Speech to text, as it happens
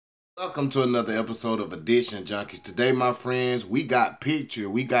Welcome to another episode of Addiction Junkies. Today, my friends, we got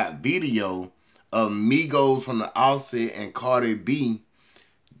video of Migos from the Offset and Cardi B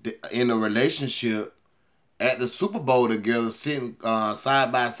in a relationship at the Super Bowl together, sitting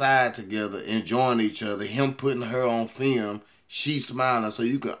side by side together, enjoying each other. Him putting her on film, she smiling, so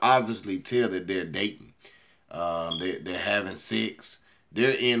you can obviously tell that they're dating. They're having sex.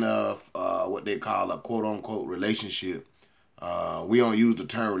 They're in what they call a quote unquote relationship. We don't use the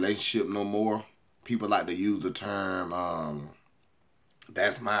term relationship no more. People like to use the term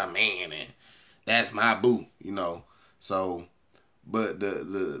that's my man and that's my boo, you know. So, but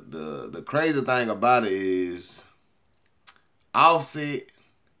the crazy thing about it is Offset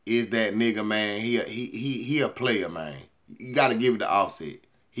is that nigga, man. He a player, man. You got to give it to Offset.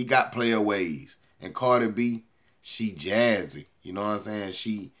 He got player ways. And Cardi B, she jazzy. You know what I'm saying?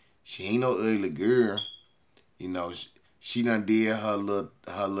 She ain't no ugly girl. You know, she done did her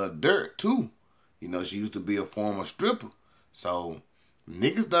little dirt too. You know, she used to be a former stripper. So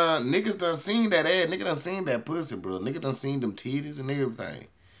niggas done seen that ass. Nigga done seen that pussy, bro. Nigga done seen them titties and everything.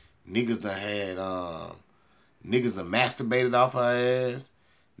 Niggas done had niggas done masturbated off her ass.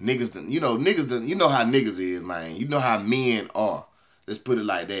 Niggas done, you know how niggas is, man. You know how men are. Let's put it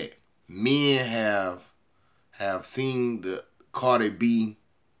like that. Men have seen the Cardi B,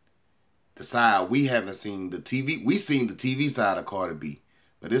 the side we haven't seen. The TV, we seen the TV side of Cardi B,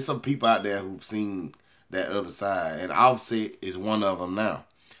 but there's some people out there who've seen that other side, and Offset is one of them now.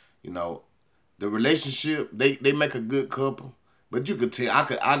 You know, the relationship, they make a good couple, but you could tell,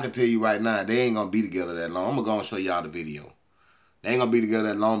 I could tell you right now, they ain't gonna be together that long. I'm gonna go and show y'all the video. They ain't gonna be together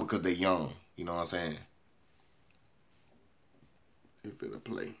that long because they young. You know what I'm saying? If it'll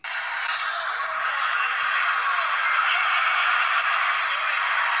play.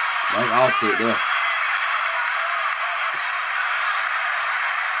 That's Offset there.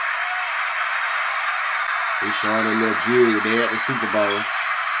 They showing a little jewelry there at the Super Bowl.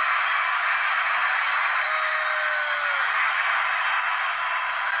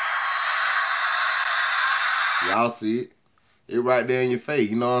 Y'all see it. It right there in your face.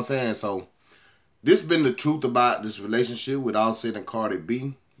 You know what I'm saying? So, this been the truth about this relationship with Offset and Cardi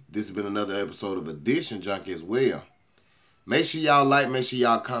B. This has been another episode of Addiction Junkie as well. Make sure y'all like, make sure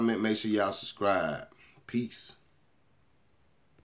y'all comment, make sure y'all subscribe. Peace.